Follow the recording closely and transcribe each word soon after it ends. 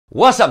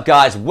What's up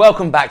guys,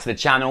 welcome back to the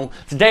channel.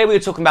 Today we're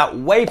talking about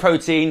whey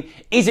protein.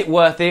 Is it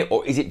worth it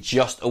or is it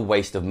just a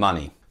waste of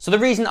money? So the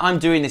reason I'm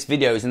doing this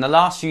video is in the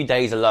last few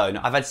days alone,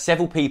 I've had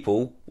several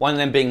people, one of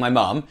them being my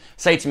mum,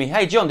 say to me,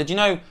 hey John, did you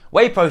know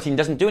whey protein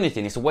doesn't do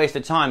anything? It's a waste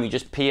of time, you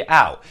just pee it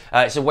out.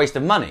 It's a waste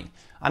of money.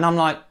 And I'm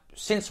like,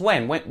 since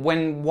when?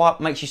 What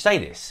makes you say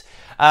this?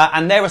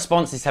 And their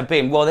responses have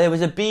been, well, there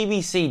was a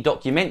BBC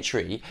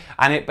documentary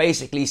and it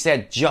basically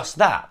said just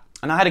that.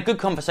 And I had a good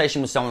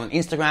conversation with someone on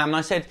Instagram and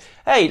I said,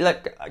 hey,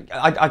 look,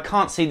 I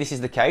can't see this is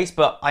the case,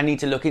 but I need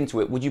to look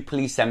into it. Would you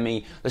please send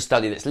me the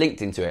study that's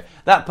linked into it?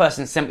 That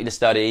person sent me the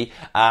study.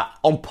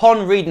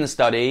 Upon reading the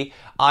study,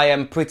 I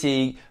am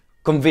pretty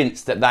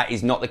convinced that that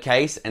is not the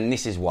case, and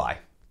this is why.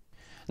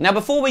 Now,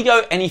 before we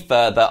go any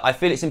further, I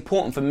feel it's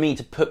important for me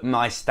to put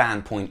my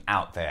standpoint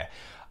out there.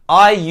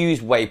 I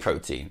use whey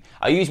protein.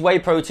 I use whey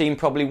protein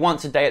probably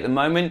once a day at the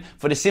moment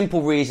for the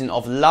simple reason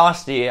of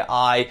last year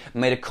I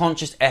made a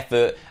conscious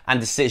effort and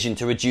decision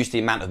to reduce the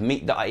amount of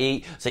meat that I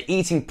eat. So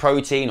eating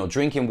protein or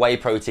drinking whey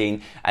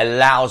protein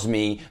allows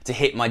me to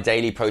hit my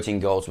daily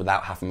protein goals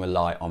without having to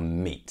rely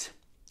on meat.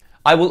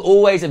 I will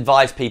always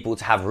advise people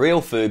to have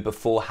real food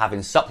before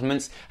having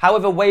supplements.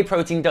 However, whey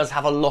protein does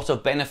have a lot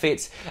of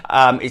benefits.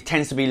 It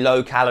tends to be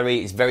low calorie,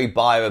 it's very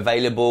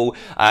bioavailable,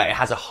 it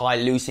has a high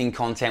leucine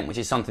content, which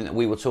is something that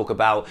we will talk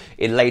about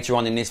later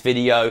on in this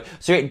video.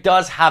 So it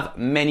does have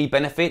many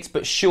benefits,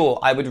 but sure,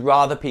 I would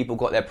rather people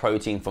got their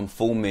protein from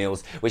full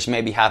meals, which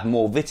maybe have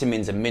more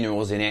vitamins and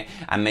minerals in it,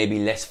 and maybe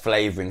less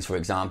flavorings, for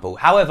example.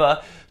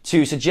 However,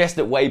 to suggest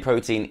that whey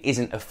protein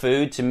isn't a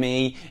food, to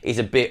me, is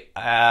a bit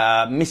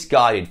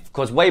misguided,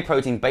 because whey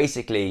protein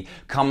basically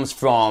comes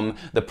from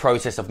the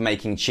process of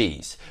making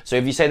cheese. So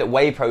if you say that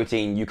whey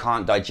protein, you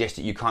can't digest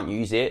it, you can't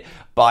use it,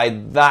 by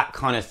that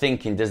kind of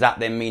thinking, does that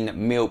then mean that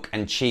milk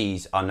and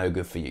cheese are no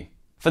good for you?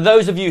 For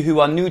those of you who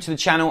are new to the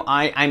channel,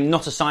 I am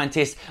not a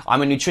scientist,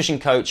 I'm a nutrition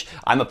coach,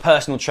 I'm a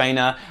personal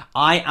trainer.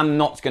 I am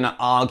not going to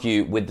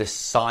argue with the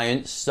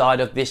science side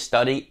of this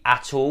study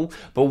at all,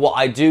 but what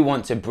I do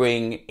want to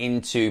bring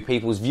into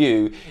people's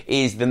view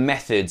is the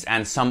methods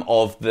and some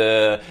of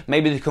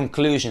maybe the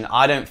conclusion.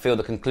 I don't feel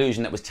the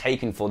conclusion that was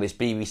taken for this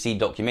BBC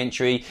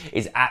documentary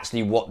is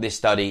actually what this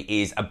study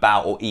is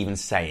about or even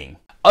saying.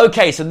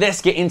 Okay, so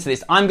let's get into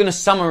this. I'm going to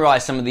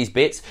summarize some of these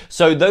bits.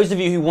 So those of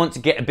you who want to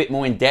get a bit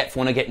more in depth,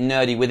 want to get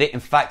nerdy with it,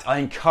 in fact, I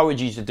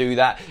encourage you to do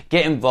that.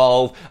 Get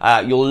involved.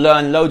 You'll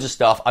learn loads of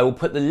stuff. I will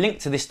put the link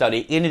to this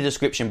study in the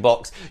description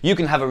box. You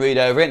can have a read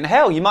over it. And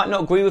hell, you might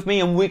not agree with me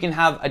and we can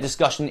have a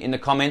discussion in the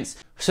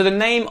comments. So the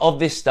name of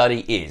this study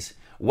is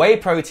Whey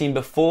protein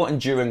before and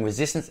during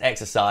resistance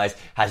exercise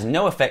has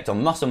no effect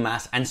on muscle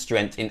mass and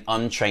strength in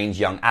untrained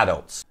young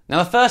adults.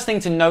 Now the first thing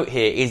to note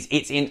here is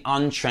it's in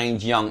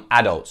untrained young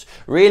adults.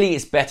 Really,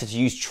 it's better to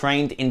use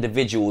trained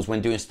individuals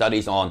when doing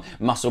studies on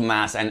muscle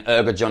mass and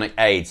ergogenic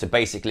aids, so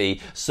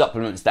basically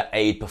supplements that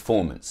aid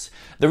performance.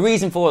 The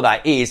reason for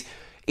that is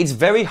it's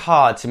very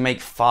hard to make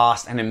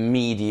fast and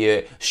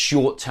immediate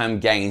short-term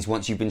gains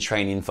once you've been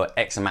training for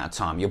X amount of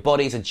time. Your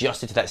body's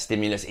adjusted to that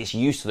stimulus, it's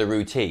used to the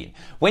routine.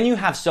 When you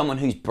have someone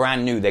who's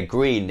brand new, they're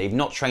green, they've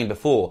not trained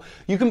before,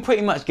 you can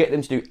pretty much get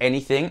them to do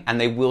anything and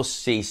they will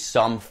see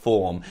some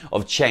form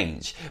of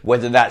change.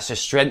 Whether that's a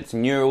strength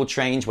neural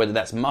change, whether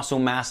that's muscle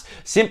mass,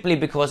 simply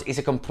because it's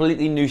a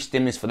completely new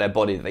stimulus for their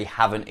body that they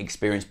haven't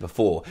experienced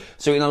before.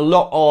 So in a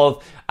lot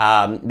of,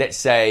 let's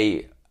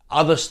say,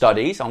 other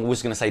studies, I'm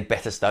always going to say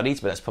better studies,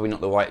 but that's probably not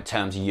the right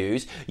term to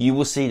use, you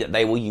will see that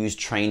they will use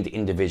trained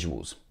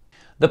individuals.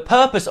 The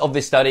purpose of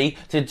this study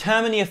to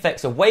determine the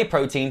effects of whey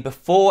protein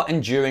before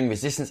and during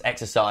resistance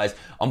exercise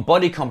on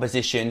body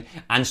composition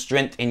and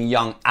strength in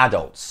young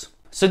adults.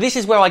 So this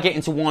is where I get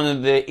into one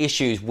of the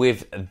issues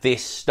with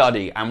this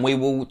study, and we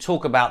will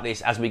talk about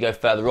this as we go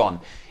further on.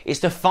 It's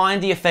to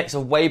find the effects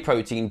of whey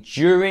protein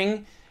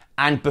during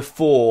and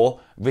before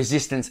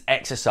resistance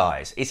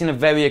exercise. It's in a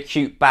very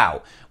acute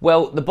bout.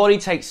 Well, the body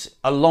takes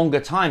a longer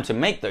time to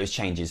make those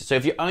changes. So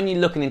if you're only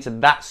looking into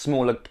that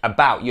small a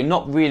bout, you're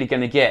not really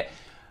going to get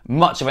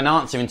much of an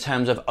answer in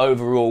terms of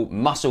overall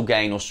muscle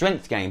gain or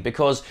strength gain,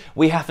 because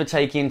we have to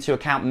take into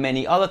account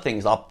many other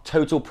things, our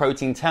total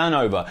protein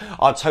turnover,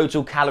 our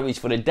total calories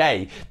for the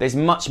day. There's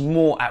much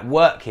more at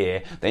work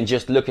here than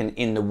just looking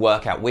in the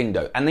workout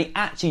window. And they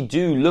actually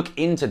do look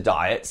into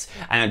diets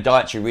and a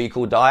dietary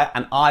recall diet,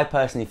 and I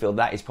personally feel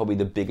that is probably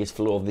the biggest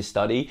flaw of this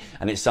study,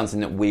 and it's something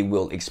that we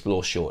will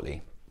explore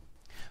shortly.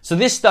 So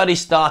this study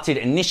started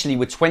initially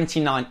with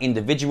 29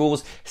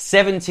 individuals,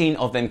 17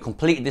 of them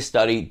completed this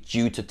study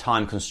due to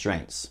time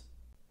constraints.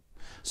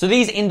 So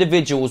these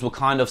individuals were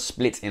kind of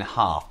split in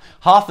half.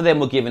 Half of them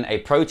were given a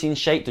protein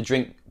shake to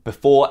drink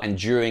before and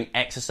during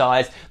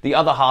exercise. The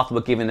other half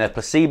were given a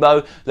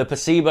placebo. The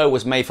placebo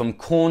was made from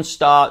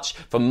cornstarch,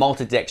 from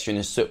maltodextrin and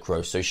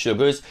sucrose, so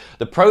sugars.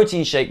 The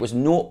protein shake was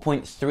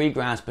 0.3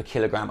 grams per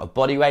kilogram of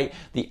body weight.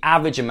 The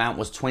average amount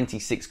was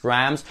 26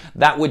 grams.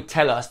 That would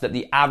tell us that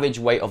the average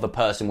weight of the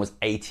person was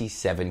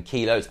 87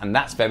 kilos, and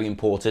that's very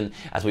important,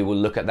 as we will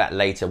look at that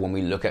later when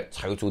we look at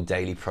total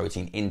daily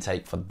protein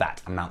intake for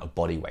that amount of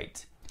body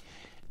weight.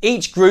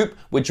 Each group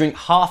would drink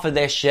half of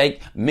their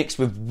shake mixed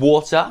with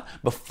water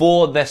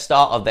before the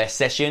start of their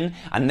session,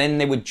 and then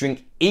they would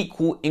drink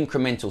equal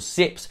incremental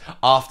sips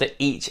after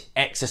each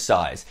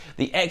exercise.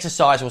 The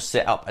exercise was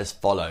set up as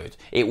followed.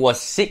 It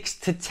was 6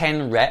 to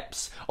 10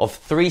 reps of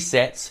 3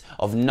 sets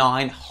of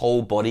 9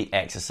 whole body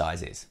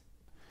exercises.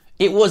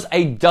 It was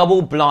a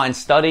double-blind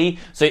study,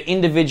 so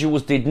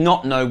individuals did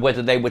not know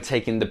whether they were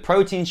taking the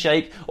protein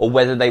shake or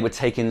whether they were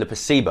taking the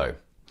placebo.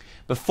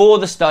 Before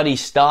the study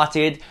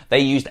started, they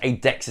used a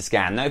DEXA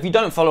scan. Now, if you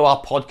don't follow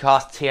our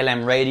podcast,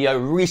 TLM Radio,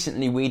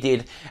 recently we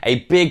did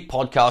a big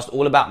podcast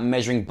all about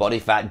measuring body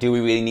fat. Do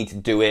we really need to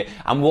do it?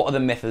 And what are the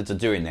methods of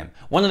doing them?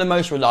 One of the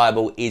most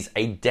reliable is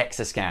a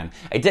DEXA scan.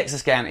 A DEXA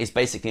scan is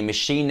basically a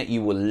machine that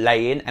you will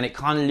lay in, and it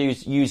kind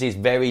of uses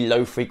very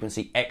low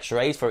frequency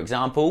x-rays, for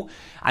example,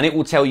 and it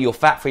will tell you your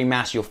fat-free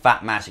mass, your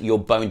fat mass, your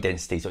bone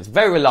density. So it's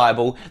very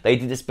reliable. They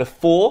did this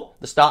before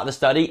the start of the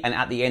study and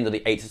at the end of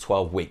the 8 to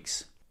 12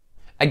 weeks.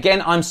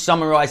 Again, I'm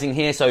summarizing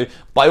here, so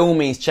by all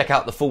means check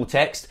out the full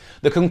text.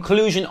 The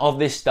conclusion of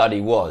this study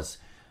was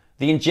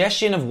the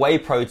ingestion of whey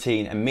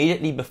protein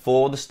immediately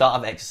before the start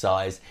of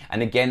exercise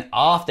and again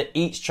after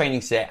each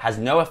training set has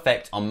no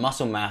effect on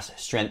muscle mass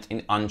strength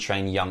in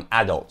untrained young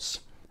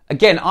adults.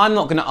 Again, I'm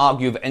not going to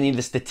argue with any of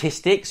the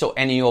statistics or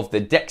any of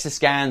the DEXA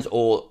scans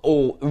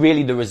or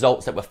really the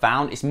results that were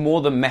found. It's more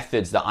the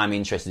methods that I'm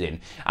interested in.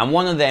 And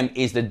one of them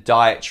is the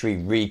dietary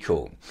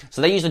recall.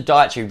 So they use a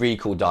dietary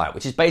recall diet,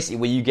 which is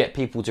basically where you get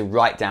people to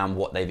write down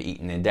what they've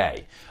eaten in a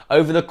day.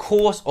 Over the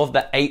course of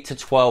the 8 to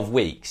 12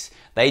 weeks,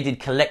 they did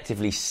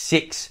collectively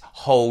 6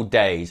 whole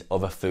days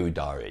of a food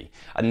diary.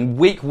 And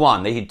week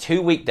 1, they did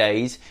 2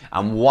 weekdays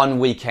and 1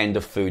 weekend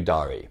of food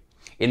diary.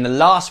 In the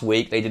last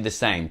week, they did the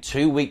same,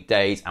 2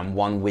 weekdays and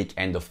 1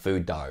 weekend of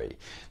food diary.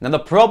 Now, the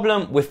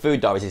problem with food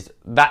diaries is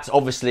that's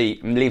obviously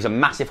leaves a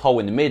massive hole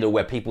in the middle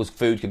where people's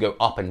food could go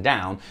up and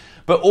down,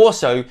 but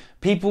also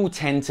people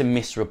tend to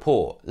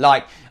misreport.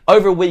 Like,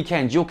 over a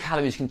weekend, your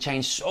calories can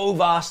change so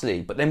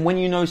vastly, but then when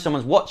you know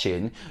someone's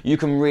watching, you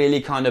can really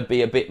kind of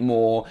be a bit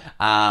more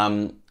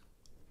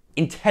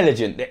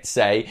intelligent, let's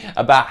say,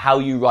 about how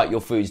you write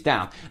your foods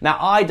down. Now,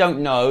 I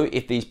don't know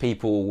if these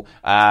people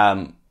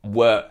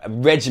were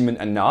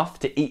regiment enough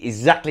to eat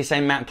exactly the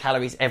same amount of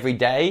calories every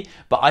day,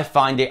 but I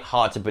find it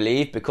hard to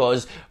believe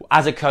because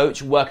as a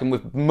coach working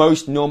with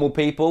most normal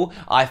people,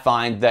 I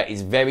find that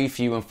it's very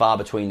few and far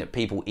between that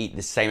people eat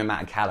the same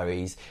amount of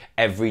calories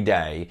every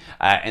day,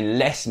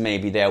 unless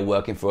maybe they're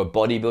working for a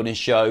bodybuilding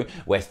show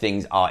where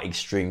things are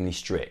extremely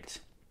strict.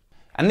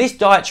 And this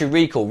dietary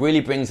recall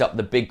really brings up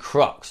the big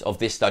crux of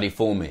this study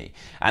for me.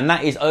 And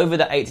that is over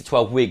the 8 to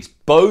 12 weeks,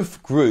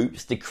 both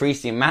groups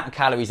decreased the amount of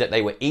calories that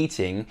they were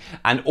eating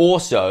and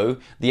also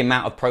the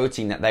amount of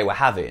protein that they were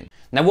having.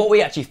 Now, what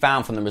we actually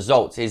found from the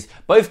results is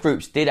both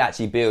groups did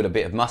actually build a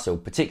bit of muscle,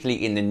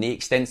 particularly in the knee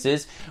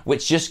extensors,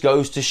 which just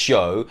goes to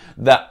show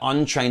that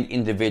untrained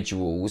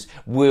individuals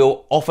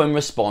will often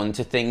respond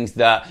to things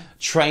that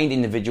trained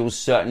individuals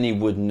certainly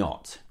would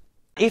not.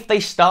 If they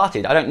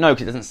started, I don't know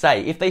because it doesn't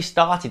say, if they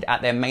started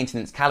at their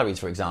maintenance calories,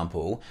 for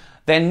example,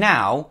 they're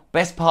now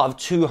best part of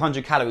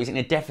 200 calories in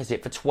a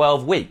deficit for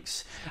 12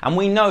 weeks. And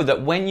we know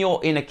that when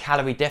you're in a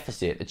calorie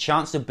deficit, the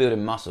chances of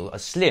building muscle are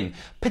slim,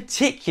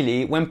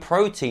 particularly when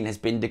protein has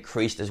been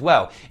decreased as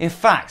well. In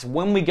fact,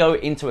 when we go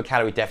into a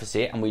calorie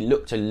deficit and we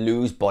look to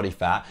lose body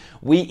fat,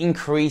 we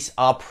increase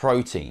our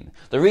protein.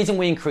 The reason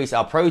we increase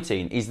our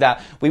protein is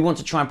that we want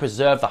to try and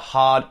preserve the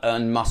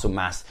hard-earned muscle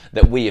mass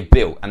that we have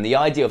built. And the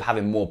idea of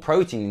having more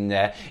protein in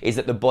there is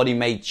that the body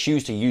may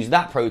choose to use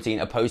that protein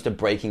opposed to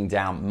breaking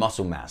down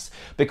muscle mass.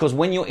 Because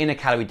when you're in a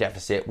calorie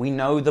deficit, we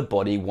know the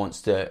body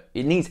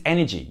it needs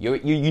energy.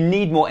 You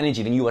need more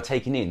energy than you are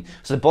taking in.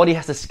 So the body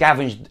has to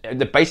scavenge,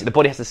 the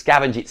body has to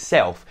scavenge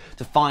itself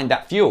to find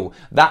that fuel.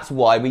 That's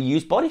why we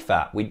use body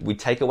fat. We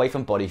take away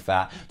from body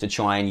fat to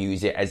try and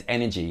use it as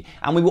energy.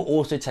 And we will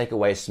also take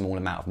away a small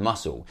amount of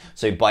muscle.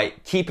 So by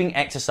keeping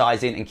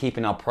exercising and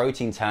keeping our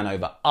protein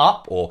turnover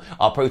up, or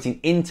our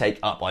protein intake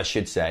up, I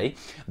should say,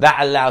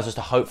 that allows us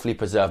to hopefully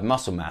preserve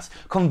muscle mass.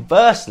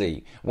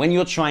 Conversely, when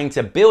you're trying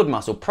to build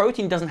muscle,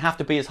 protein doesn't have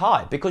to be as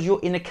high because you're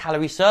in a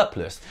calorie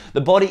surplus.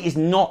 The body is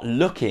not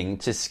looking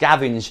to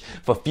scavenge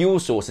for fuel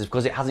sources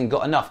because it hasn't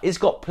got enough. It's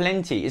got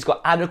plenty. It's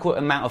got adequate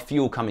amount of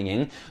fuel coming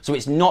in. So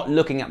it's not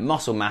looking at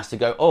muscle mass to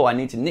go, oh, I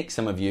need to nick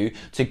some of you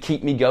to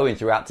keep me going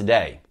throughout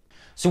today.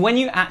 So when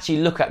you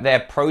actually look at their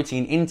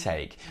protein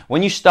intake,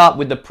 when you start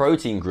with the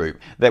protein group,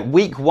 that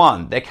week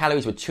 1, their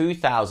calories were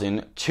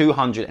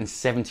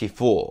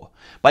 2,274.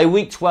 By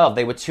week 12,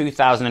 they were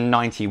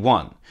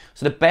 2,091.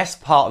 So the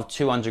best part of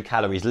 200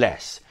 calories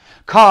less.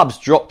 Carbs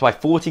dropped by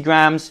 40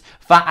 grams,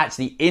 fat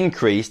actually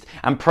increased,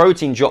 and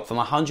protein dropped from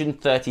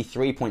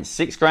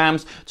 133.6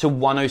 grams to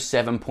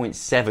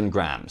 107.7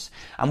 grams.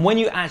 And when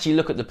you actually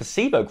look at the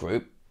placebo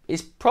group,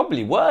 it's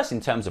probably worse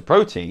in terms of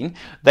protein.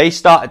 They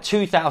start at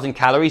 2,000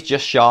 calories,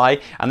 just shy,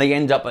 and they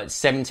end up at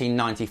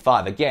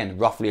 1,795. Again,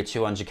 roughly a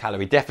 200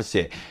 calorie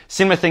deficit.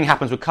 Similar thing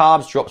happens with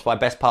carbs, drops by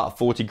best part of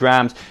 40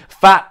 grams.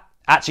 Fat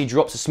actually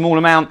drops a small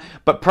amount,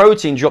 but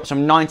protein drops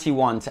from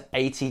 91 to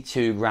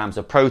 82 grams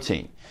of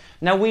protein.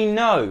 Now we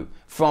know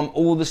from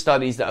all the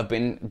studies that have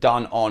been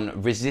done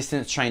on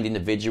resistance trained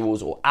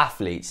individuals or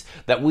athletes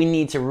that we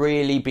need to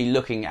really be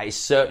looking at a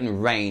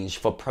certain range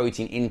for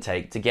protein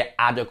intake to get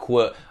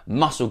adequate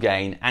muscle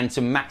gain and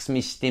to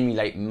maximally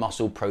stimulate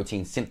muscle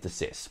protein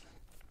synthesis.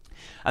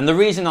 And the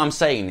reason I'm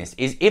saying this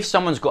is if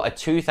someone's got a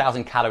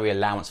 2,000 calorie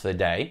allowance for the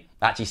day,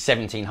 actually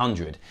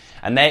 1,700,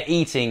 and they're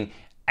eating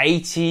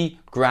 80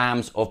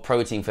 grams of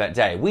protein for that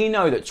day, we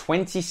know that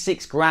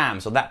 26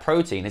 grams of that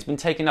protein has been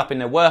taken up in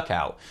their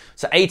workout.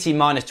 So 80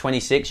 minus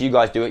 26, you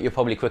guys do it, you're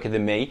probably quicker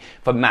than me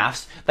for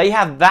maths. They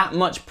have that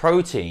much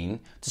protein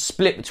to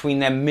split between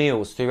their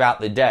meals throughout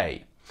the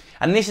day.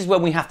 And this is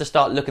when we have to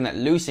start looking at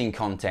leucine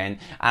content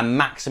and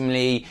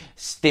maximally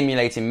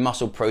stimulating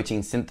muscle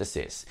protein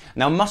synthesis.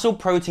 Now, muscle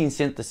protein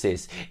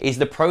synthesis is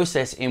the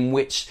process in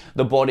which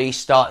the body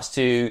starts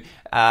to,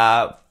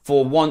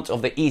 for want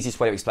of the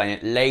easiest way to explain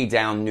it, lay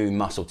down new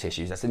muscle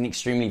tissues. That's an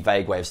extremely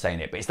vague way of saying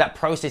it, but it's that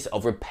process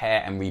of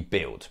repair and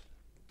rebuild.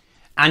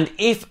 And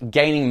if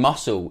gaining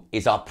muscle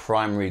is our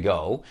primary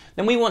goal,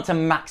 then we want to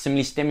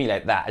maximally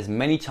stimulate that as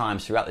many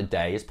times throughout the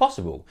day as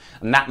possible.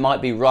 And that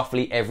might be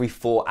roughly every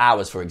 4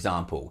 hours, for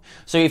example.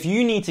 So if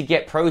you need to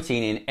get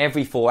protein in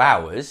every 4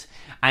 hours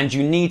and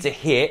you need to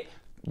hit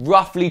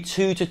roughly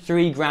 2 to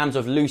 3 grams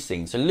of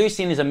leucine. So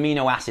leucine is an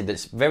amino acid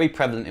that's very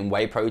prevalent in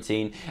whey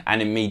protein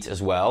and in meat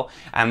as well.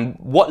 And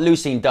what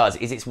leucine does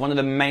is it's one of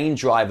the main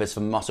drivers for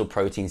muscle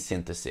protein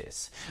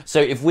synthesis. So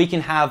if we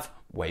can have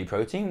whey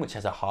protein, which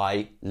has a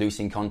high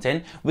leucine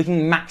content, we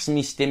can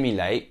maximally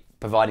stimulate,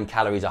 providing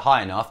calories are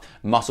high enough,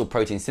 muscle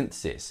protein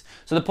synthesis.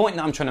 So the point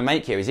that I'm trying to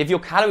make here is if your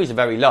calories are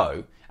very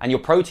low and your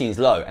protein is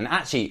low, and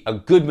actually a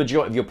good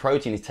majority of your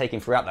protein is taken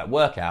throughout that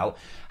workout,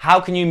 how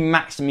can you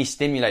maximally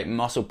stimulate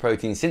muscle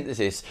protein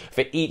synthesis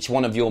for each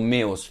one of your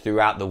meals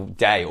throughout the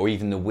day or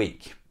even the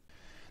week?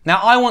 Now,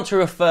 I want to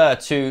refer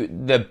to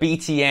the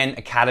BTN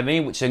Academy,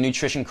 which is a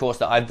nutrition course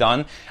that I've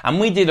done, and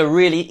we did a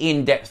really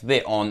in-depth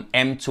bit on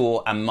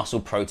mTOR and muscle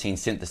protein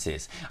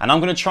synthesis. And I'm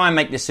going to try and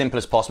make this simple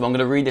as possible. I'm going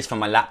to read this from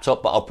my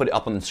laptop, but I'll put it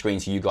up on the screen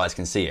so you guys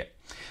can see it.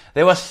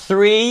 There are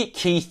 3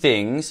 key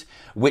things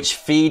which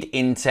feed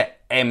into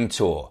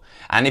mTOR.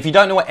 And if you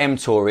don't know what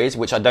mTOR is,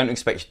 which I don't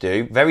expect you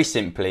to do, very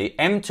simply,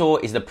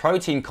 mTOR is the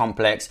protein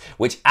complex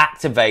which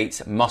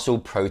activates muscle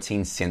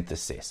protein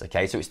synthesis.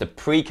 Okay, so it's the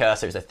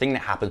precursor, it's the thing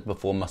that happens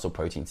before muscle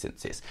protein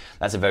synthesis.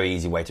 That's a very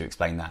easy way to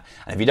explain that.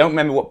 And if you don't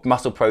remember what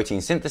muscle protein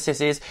synthesis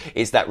is,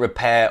 it's that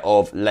repair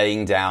of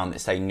laying down,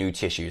 let's say, new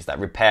tissues, that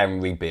repair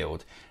and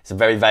rebuild. It's a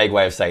very vague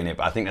way of saying it,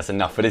 but I think that's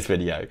enough for this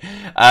video.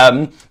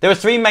 There are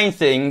 3 main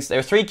things, there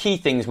are 3 key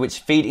things which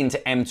feed into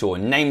mTOR,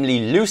 namely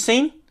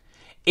leucine,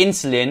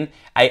 insulin,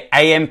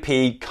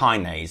 AMP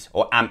kinase,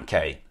 or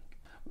AMPK.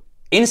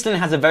 Insulin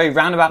has a very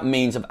roundabout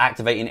means of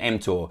activating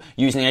mTOR,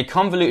 using a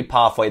convoluted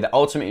pathway that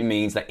ultimately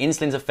means that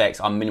insulin's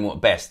effects are minimal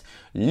at best.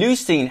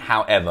 Leucine,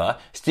 however,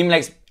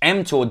 stimulates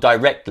mTOR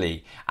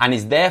directly and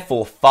is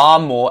therefore far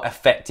more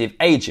effective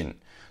agent.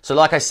 So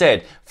like I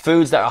said,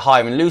 foods that are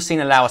higher in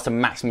leucine allow us to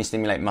maximally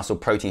stimulate muscle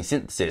protein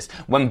synthesis.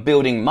 When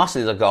building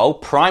muscle is a goal,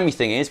 primary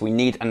thing is we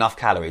need enough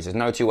calories. There's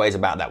no 2 ways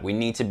about that. We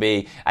need to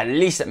be at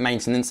least at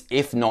maintenance,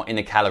 if not in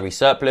a calorie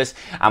surplus.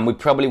 And we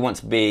probably want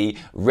to be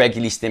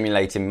regularly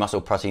stimulating muscle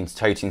protein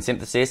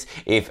synthesis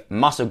if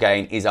muscle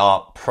gain is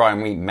our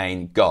primary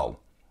main goal.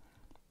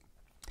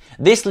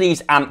 This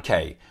leaves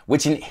AMPK,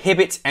 which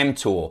inhibits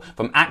mTOR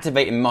from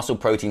activating muscle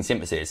protein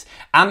synthesis.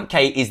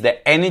 AMPK is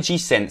the energy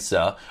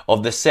sensor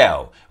of the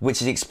cell,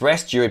 which is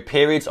expressed during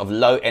periods of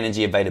low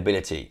energy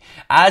availability,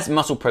 as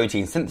muscle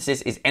protein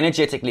synthesis is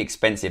energetically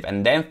expensive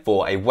and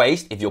therefore a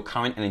waste if your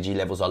current energy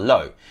levels are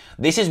low.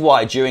 This is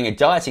why during a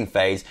dieting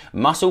phase,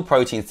 muscle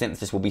protein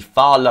synthesis will be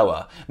far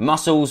lower.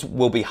 Muscles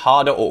will be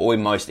harder or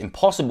almost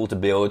impossible to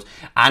build,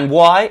 and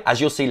why, as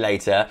you'll see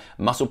later,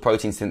 muscle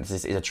protein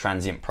synthesis is a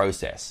transient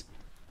process.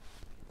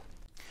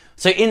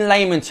 So in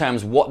layman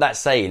terms, what that's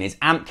saying is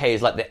AMPK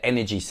is like the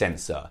energy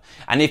sensor.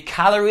 And if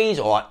calories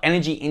or our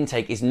energy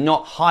intake is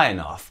not high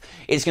enough,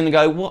 it's going to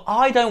go, well,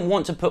 I don't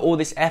want to put all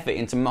this effort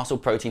into muscle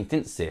protein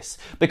synthesis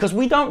because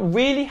we don't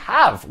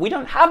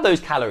have those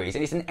calories,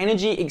 and it's an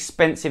energy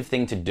expensive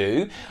thing to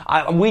do.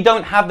 We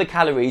don't have the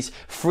calories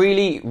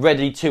freely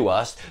ready to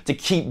us to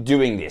keep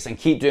doing this and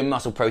keep doing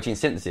muscle protein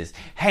synthesis.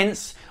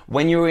 Hence,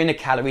 when you're in a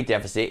calorie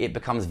deficit, it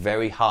becomes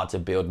very hard to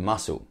build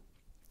muscle.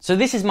 So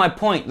this is my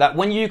point, that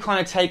when you kind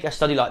of take a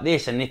study like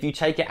this, and if you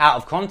take it out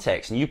of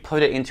context and you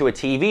put it into a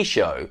TV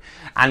show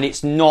and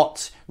it's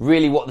not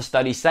really what the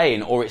study's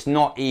saying, or it's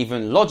not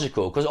even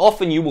logical, because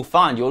often you will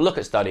find, you'll look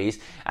at studies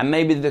and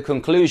maybe the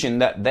conclusion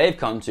that they've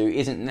come to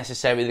isn't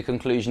necessarily the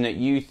conclusion that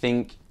you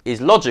think is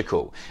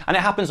logical. And it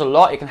happens a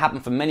lot. It can happen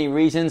for many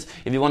reasons.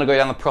 If you want to go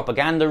down the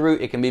propaganda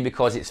route, it can be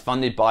because it's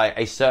funded by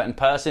a certain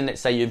person.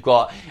 Let's say you've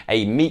got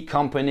a meat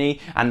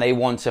company and they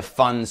want to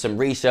fund some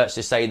research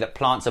to say that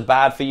plants are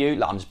bad for you.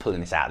 Like, I'm just pulling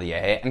this out of the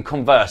air here. And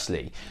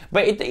conversely.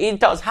 But it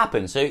does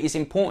happen. So it's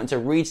important to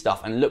read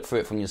stuff and look for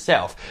it from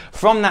yourself.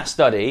 From that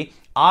study,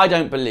 I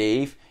don't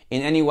believe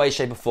in any way,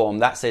 shape or form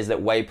that says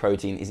that whey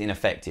protein is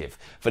ineffective.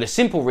 For the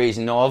simple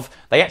reason of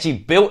they actually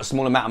built a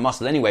small amount of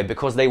muscle anyway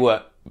because they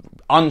were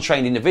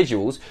untrained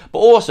individuals, but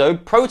also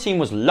protein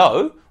was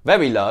low,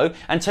 very low,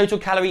 and total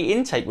calorie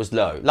intake was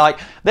low.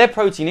 Like their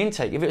protein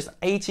intake, if it was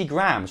 80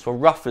 grams for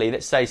roughly,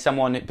 let's say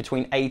someone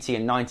between 80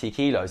 and 90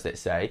 kilos, let's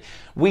say,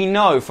 we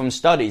know from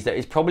studies that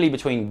it's probably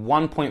between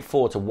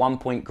 1.4 to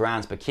 1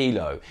 grams per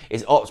kilo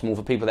is optimal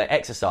for people that are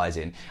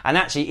exercising. And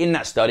actually in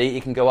that study,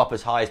 it can go up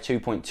as high as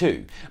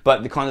 2.2,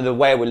 but the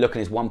way we're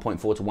looking is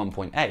 1.4 to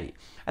 1.8.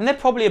 And they're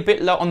probably a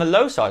bit low on the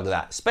low side of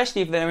that,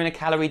 especially if they're in a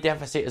calorie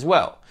deficit as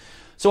well.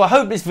 So I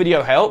hope this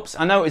video helps.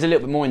 I know it was a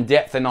little bit more in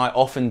depth than I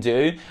often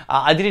do.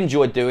 I did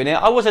enjoy doing it.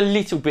 I was a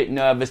little bit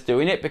nervous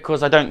doing it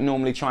because I don't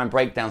normally try and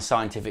break down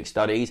scientific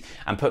studies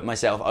and put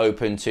myself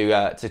open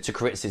to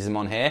criticism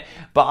on here.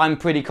 But I'm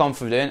pretty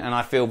confident, and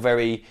I feel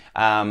very,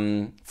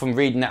 from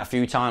reading that a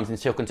few times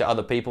and talking to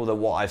other people, that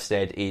what I've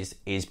said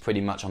is pretty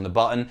much on the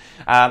button.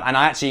 And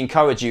I actually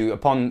encourage you,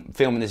 upon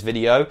filming this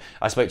video,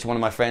 I spoke to one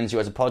of my friends who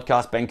has a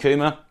podcast, Ben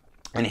Kuma.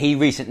 And he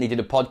recently did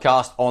a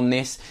podcast on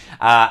this,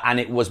 and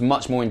it was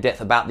much more in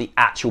depth about the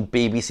actual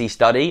BBC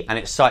study, and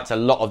it cites a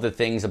lot of the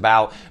things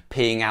about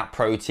peeing out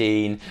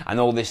protein and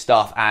all this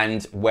stuff,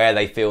 and where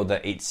they feel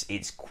that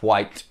it's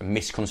quite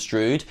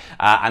misconstrued.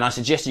 And I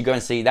suggest you go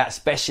and see that,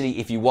 especially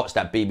if you watch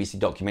that BBC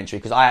documentary,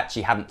 because I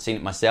actually haven't seen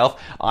it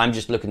myself. I'm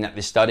just looking at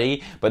this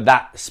study, but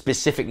that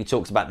specifically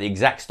talks about the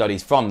exact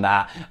studies from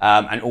that,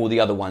 and all the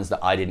other ones that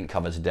I didn't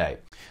cover today.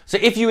 So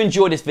if you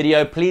enjoyed this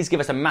video, please give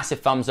us a massive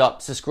thumbs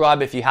up,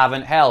 subscribe if you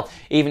haven't, hell,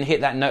 even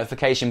hit that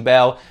notification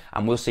bell,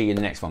 and we'll see you in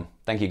the next one.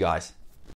 Thank you guys.